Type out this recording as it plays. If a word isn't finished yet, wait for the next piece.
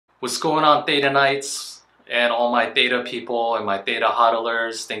What's going on, Theta Knights and all my Theta people and my Theta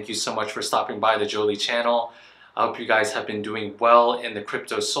hodlers? Thank you so much for stopping by the Joehly channel. I hope you guys have been doing well in the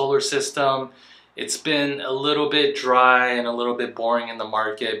crypto solar system. It's been a little bit dry and a little bit boring in the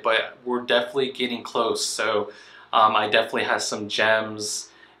market, but we're definitely getting close. So I definitely have some gems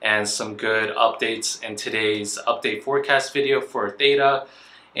and some good updates in today's update forecast video for Theta.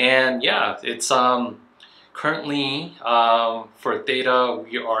 And yeah, it's currently, for Theta,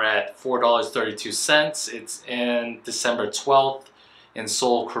 we are at $4.32. It's in December 12th in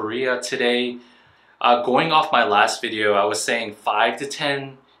Seoul, Korea today. Going off my last video, I was saying 5 to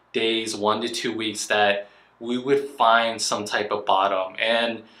 10 days, 1 to 2 weeks that we would find some type of bottom.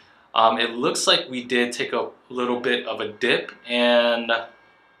 And it looks like we did take a little bit of a dip, and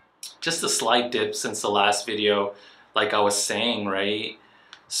just a slight dip since the last video, like I was saying, right?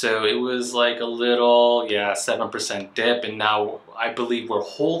 So it was like a little, 7% dip, and now I believe we're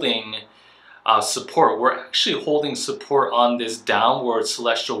holding support. We're actually holding support on this downward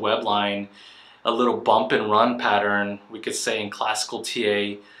celestial web line, a little bump and run pattern, we could say in classical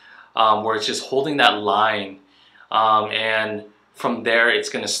TA, where it's just holding that line. And from there, it's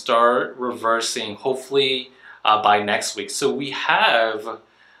going to start reversing, hopefully by next week. So we have,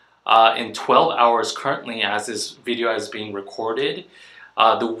 in 12 hours currently, as this video is being recorded,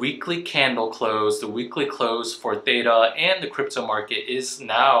 the weekly candle close, the weekly close for Theta and the crypto market is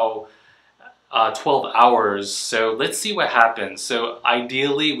now 12 hours. So let's see what happens. So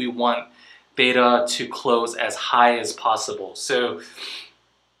ideally, we want Theta to close as high as possible. So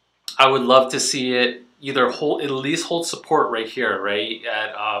I would love to see it either hold, at least hold support right here, right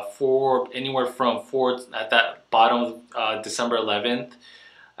at anywhere from at that bottom December 11th.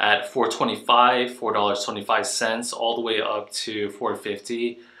 At $4.25, $4.25, all the way up to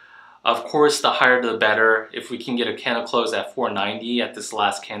 $4.50. Of course, the higher the better. If we can get a candle close at $4.90 at this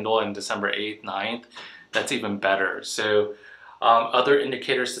last candle in December 8th, 9th, that's even better. So other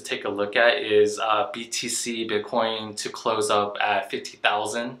indicators to take a look at is BTC, Bitcoin, to close up at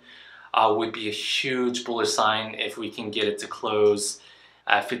 50,000 would be a huge bullish sign. If we can get it to close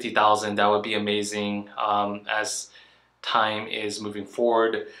at 50,000, that would be amazing. As time is moving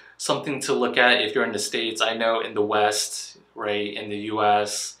forward. Something to look at if you're in the States. I know in the West, right, in the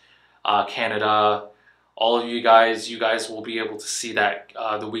US, Canada, all of you guys will be able to see that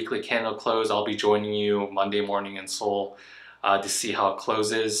the weekly candle close. I'll be joining you Monday morning in Seoul to see how it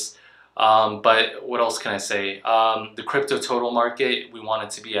closes. But what else can I say? The crypto total market, we want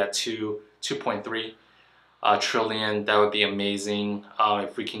it to be at 2.3 trillion. That would be amazing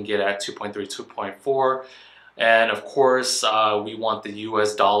if we can get at 2.3, 2.4. And of course, we want the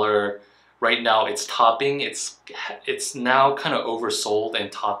US dollar. Right now it's topping. It's now kind of oversold and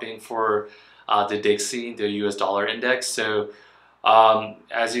topping for the Dixie, the US dollar index. So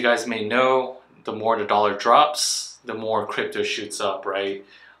as you guys may know, the more the dollar drops, the more crypto shoots up, right?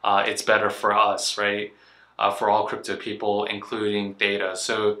 It's better for us, right? For all crypto people, including Theta.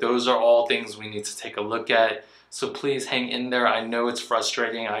 So those are all things we need to take a look at. So please hang in there. I know it's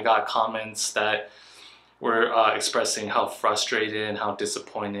frustrating. I got comments that we're expressing how frustrated and how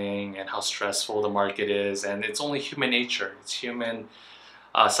disappointing and how stressful the market is, and it's only human nature. It's human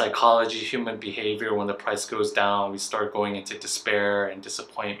psychology, human behavior. When the price goes down, we start going into despair and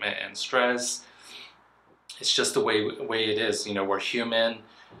disappointment and stress. It's just the way it is. You know, we're human,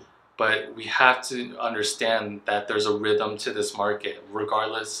 but we have to understand that there's a rhythm to this market,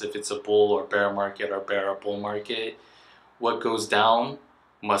 regardless if it's a bull or bear market or bear or bull market. What goes down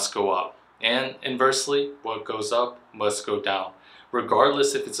must go up. And inversely, what goes up must go down.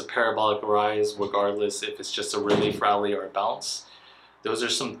 Regardless if it's a parabolic rise, regardless if it's just a relief rally or a bounce, those are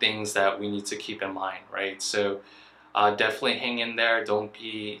some things that we need to keep in mind, right? So definitely hang in there. Don't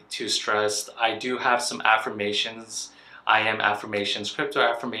be too stressed. I do have some affirmations. I am affirmations, crypto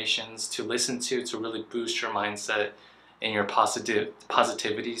affirmations to listen to really boost your mindset and your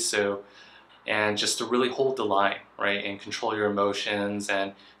positivity. So, and just to really hold the line, right, and control your emotions,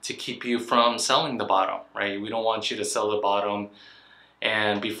 and to keep you from selling the bottom, right? We don't want you to sell the bottom,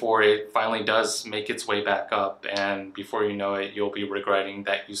 and before it finally does make its way back up, and before you know it, you'll be regretting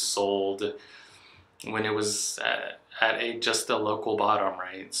that you sold when it was at just a local bottom,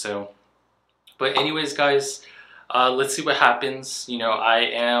 right? So, but anyways, guys, let's see what happens. You know, I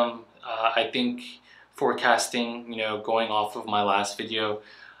am, I think, forecasting, you know, going off of my last video,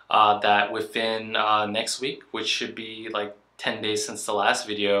 that within next week, which should be like 10 days since the last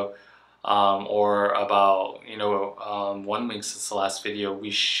video, or about, you know, 1 week since the last video, we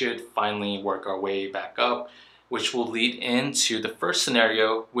should finally work our way back up, which will lead into the first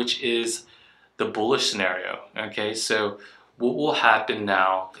scenario, which is the bullish scenario. Okay, so what will happen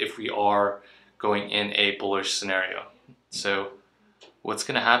now if we are going in a bullish scenario. So what's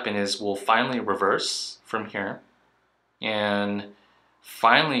going to happen is we'll finally reverse from here and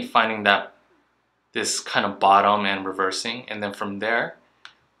finally finding that this kind of bottom and reversing, and then from there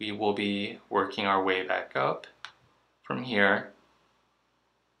we will be working our way back up from here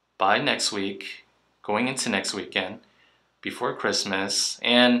by next week, going into next weekend before Christmas.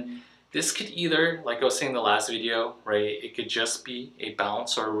 And this could either, like I was saying in the last video, right, it could just be a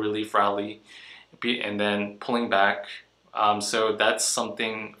bounce or a relief rally and then pulling back. So that's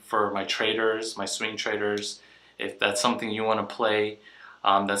something for my traders, my swing traders. If that's something you want to play,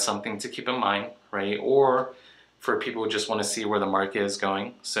 that's something to keep in mind, right? Or for people who just want to see where the market is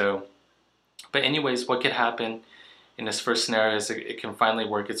going. So, but anyways, what could happen in this first scenario is it can finally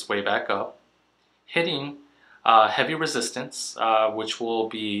work its way back up, hitting heavy resistance, which will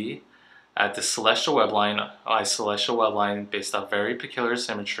be at the celestial web line, celestial web line based on very peculiar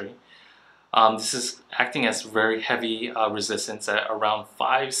symmetry. This is acting as very heavy resistance at around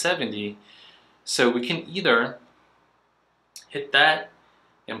 570. So we can either hit that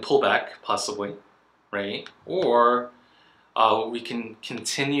and pull back, possibly, right? Or we can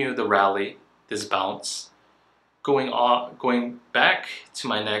continue the rally, this bounce, going back to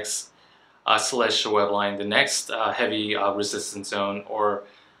my next celestial web line, the next heavy resistance zone, or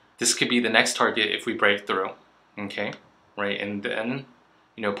this could be the next target if we break through, okay, right? And then,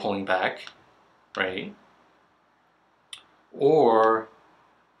 you know, pulling back, right? Or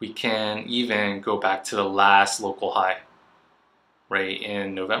we can even go back to the last local high, right,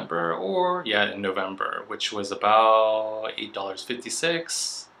 in November, or yeah, in November, which was about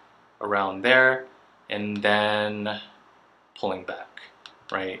 $8.56, around there, and then pulling back,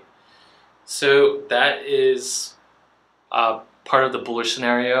 right? So that is part of the bullish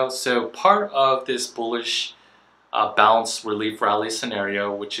scenario. So part of this bullish bounce relief rally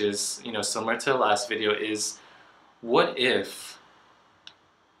scenario, which is, you know, similar to the last video, is what if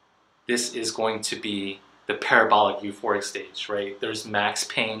this is going to be the parabolic euphoric stage, right? There's max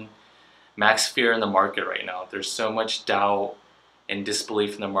pain, max fear in the market right now. There's so much doubt and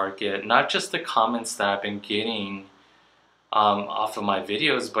disbelief in the market. Not just the comments that I've been getting off of my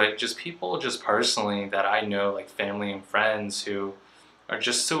videos, but just people just personally that I know, like family and friends, who are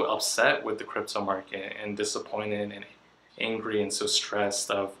just so upset with the crypto market and disappointed and angry and so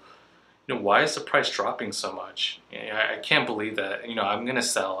stressed of, you know, why is the price dropping so much? I can't believe that. You know, I'm gonna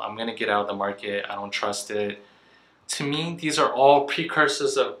sell, I'm gonna get out of the market, I don't trust it. To me, these are all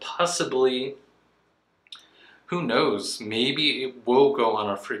precursors of possibly, who knows, maybe it will go on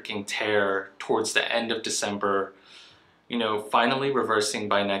a freaking tear towards the end of December, you know, finally reversing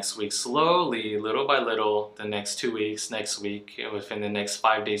by next week, slowly, little by little, the next 2 weeks, next week, within the next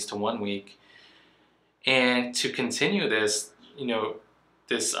 5 days to 1 week. And to continue this, you know,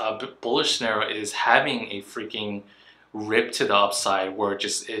 this bullish scenario is having a freaking rip to the upside where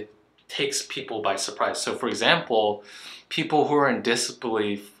it takes people by surprise. So for example, people who are in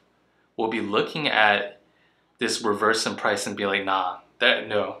disbelief will be looking at this reverse in price and be like, nah,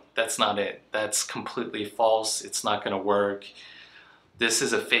 no, that's not it. That's completely false. It's not going to work. This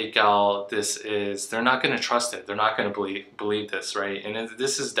is a fake out. They're not going to trust it. They're not going to believe this, right? And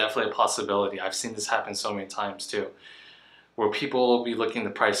this is definitely a possibility. I've seen this happen so many times too, where people will be looking at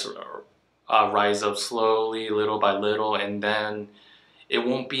the price rise up slowly, little by little, and then it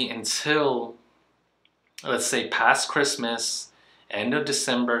won't be until, let's say, past Christmas, end of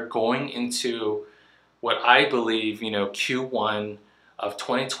December, going into what I believe, you know, Q1 of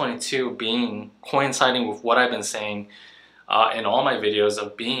 2022 being coinciding with what I've been saying in all my videos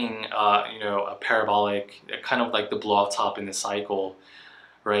of being, you know, a parabolic, kind of like the blow off top in the cycle,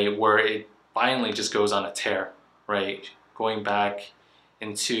 right, where it finally just goes on a tear, right, going back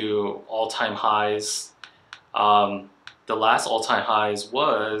into all-time highs. The last all-time highs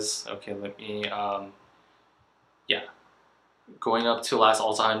was, okay, let me, yeah, going up to last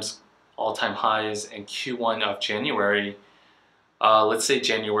all-time highs in Q1 of January. Let's say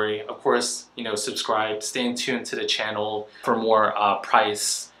January. Of course, you know, subscribe, stay tuned to the channel for more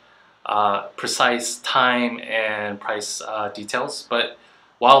precise time and price details. But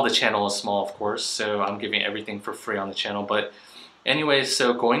while the channel is small, of course, so I'm giving everything for free on the channel. But anyway,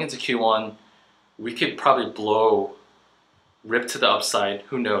 so going into Q1, we could probably rip to the upside,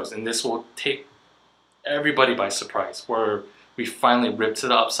 who knows? And this will take everybody by surprise, where we finally rip to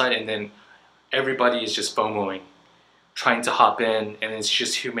the upside and then everybody is just FOMOing, trying to hop in, and it's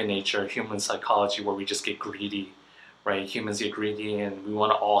just human nature, human psychology, where we just get greedy, right? Humans get greedy and we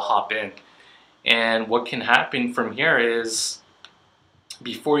want to all hop in. And what can happen from here is,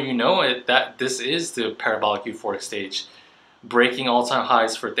 before you know it, that this is the parabolic euphoric stage, breaking all-time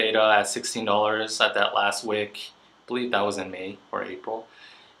highs for Theta at $16 at that last wick. I believe that was in May or April,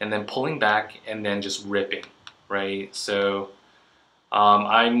 and then pulling back and then just ripping, right? So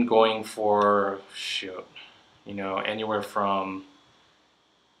I'm going for, shoot, you know, anywhere from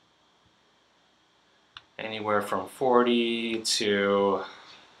 40 to,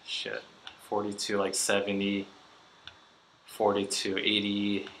 shit, 40 to like 70, 40 to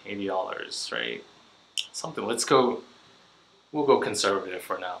 80, $80, right? Something, let's go, we'll go conservative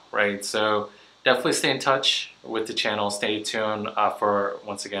for now, right? So definitely stay in touch with the channel. Stay tuned for,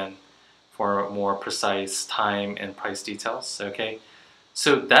 once again, for more precise time and price details, okay?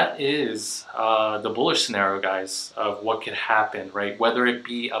 So that is the bullish scenario, guys, of what could happen, right? Whether it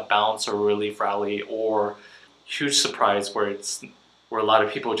be a bounce or relief rally or huge surprise where a lot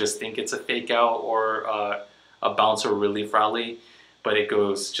of people just think it's a fake out or a bounce or relief rally, but it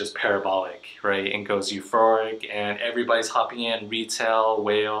goes just parabolic, right? And goes euphoric, and everybody's hopping in. Retail,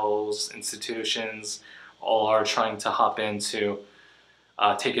 whales, institutions, all are trying to hop in to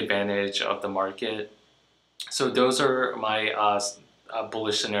take advantage of the market. So those are my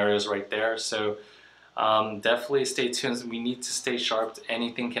bullish scenarios right there. So definitely stay tuned. We need to stay sharp.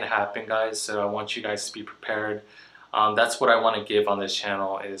 Anything can happen, guys. So I want you guys to be prepared. That's what I want to give on this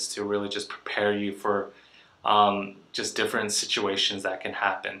channel, is to really just prepare you for just different situations that can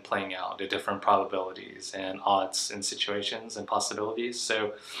happen playing out, the different probabilities and odds and situations and possibilities.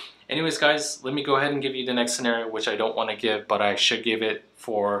 So anyways, guys, let me go ahead and give you the next scenario, which I don't want to give, but I should give it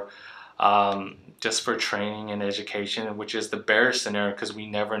for just for training and education, which is the bearish scenario, because we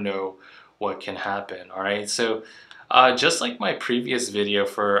never know what can happen. All right, so just like my previous video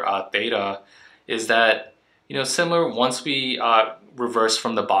for Theta, is that, you know, similar, once we reverse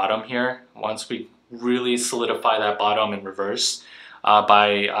from the bottom here, once we really solidify that bottom and reverse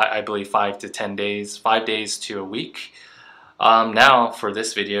by I believe 5 to 10 days, 5 days to a week. Now for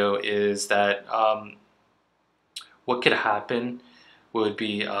this video is that what could happen would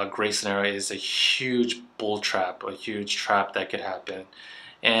be a great scenario is a huge bull trap, a huge trap that could happen.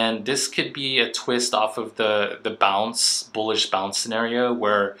 And this could be a twist off of the bounce, bullish bounce scenario,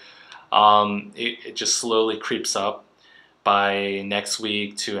 where it just slowly creeps up by next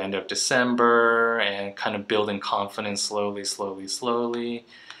week to end of December and kind of building confidence slowly,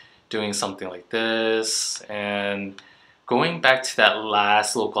 doing something like this and going back to that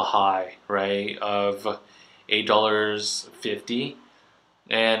last local high, right, of $8.50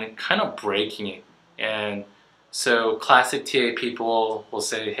 and kind of breaking it. And so classic TA people will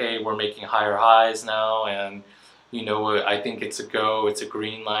say, hey, we're making higher highs now, and you know what, I think it's a go, it's a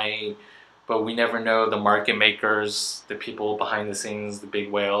green light. But we never know. The market makers, the people behind the scenes, the big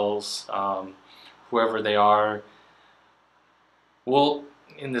whales, whoever they are, will,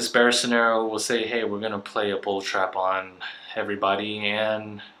 in this bear scenario, will say, hey, we're going to play a bull trap on everybody.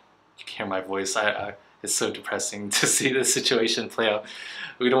 And you can hear my voice. It's so depressing to see this situation play out.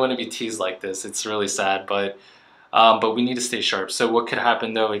 We don't want to be teased like this. It's really sad, but we need to stay sharp. So what could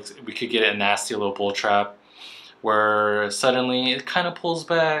happen, though, we could get a nasty little bull trap where suddenly it kind of pulls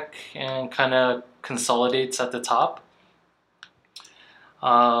back and kind of consolidates at the top.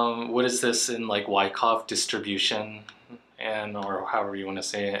 What is this in like Wyckoff distribution, and or however you want to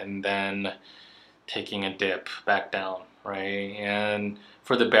say it, and then taking a dip back down, right? And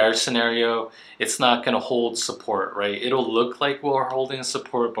for the bear scenario, it's not going to hold support, right? It'll look like we're holding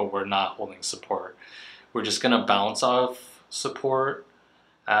support, but we're not holding support. We're just going to bounce off support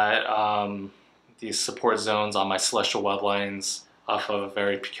at these support zones on my celestial web lines off of a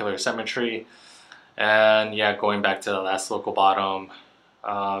very peculiar symmetry. And yeah, going back to the last local bottom,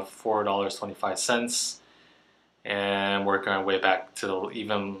 $4.25, and working our way back to the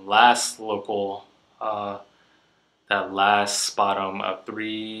even last local, that last bottom of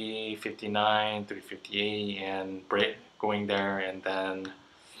 359, 358, and going there and then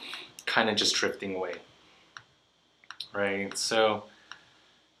kind of just drifting away, right? So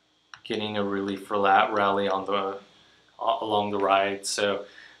getting a relief rally on along the ride. So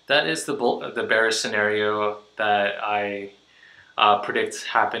that is the bearish scenario that I predict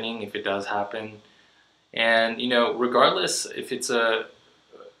happening if it does happen. And you know, regardless of if it's a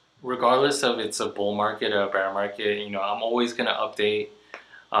bull market or a bear market, you know, I'm always gonna update,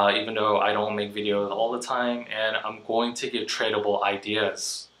 even though I don't make videos all the time, and I'm going to give tradable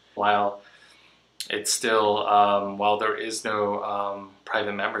ideas while it's still while there is no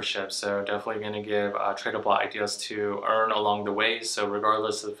private membership. So definitely going to give tradable ideas to earn along the way. So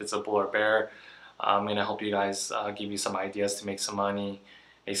regardless if it's a bull or bear, I'm going to help you guys, give you some ideas to make some money,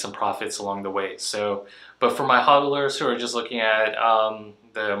 make some profits along the way. So, but for my hodlers who are just looking at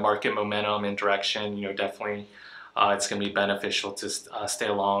the market momentum and direction, you know, definitely it's going to be beneficial to stay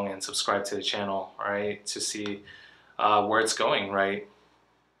along and subscribe to the channel, right, to see where it's going, right?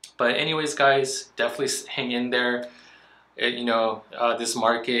 But anyways, guys, definitely hang in there. This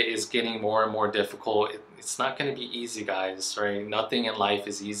market is getting more and more difficult. It's not going to be easy, guys, right? Nothing in life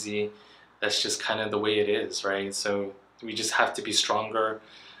is easy. That's just kind of the way it is, right? So we just have to be stronger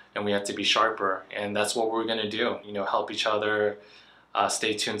and we have to be sharper, and that's what we're going to do. Help each other.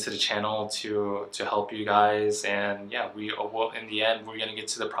 Stay tuned to the channel to help you guys, and yeah, we will, in the end, we're going to get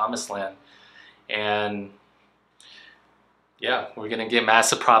to the promised land, and yeah, we're gonna get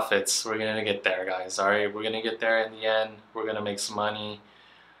massive profits. We're gonna get there, guys. All right, we're gonna get there in the end. We're gonna make some money,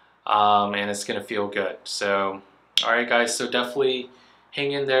 and it's gonna feel good. So, all right, guys. So definitely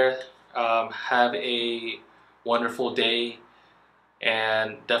hang in there. Have a wonderful day,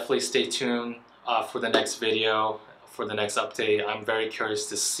 and definitely stay tuned for the next video, for the next update. I'm very curious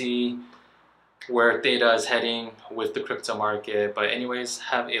to see where Theta is heading with the crypto market. But anyways,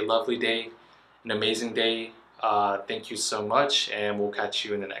 have a lovely day, an amazing day. Thank you so much, and we'll catch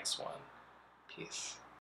you in the next one. Peace.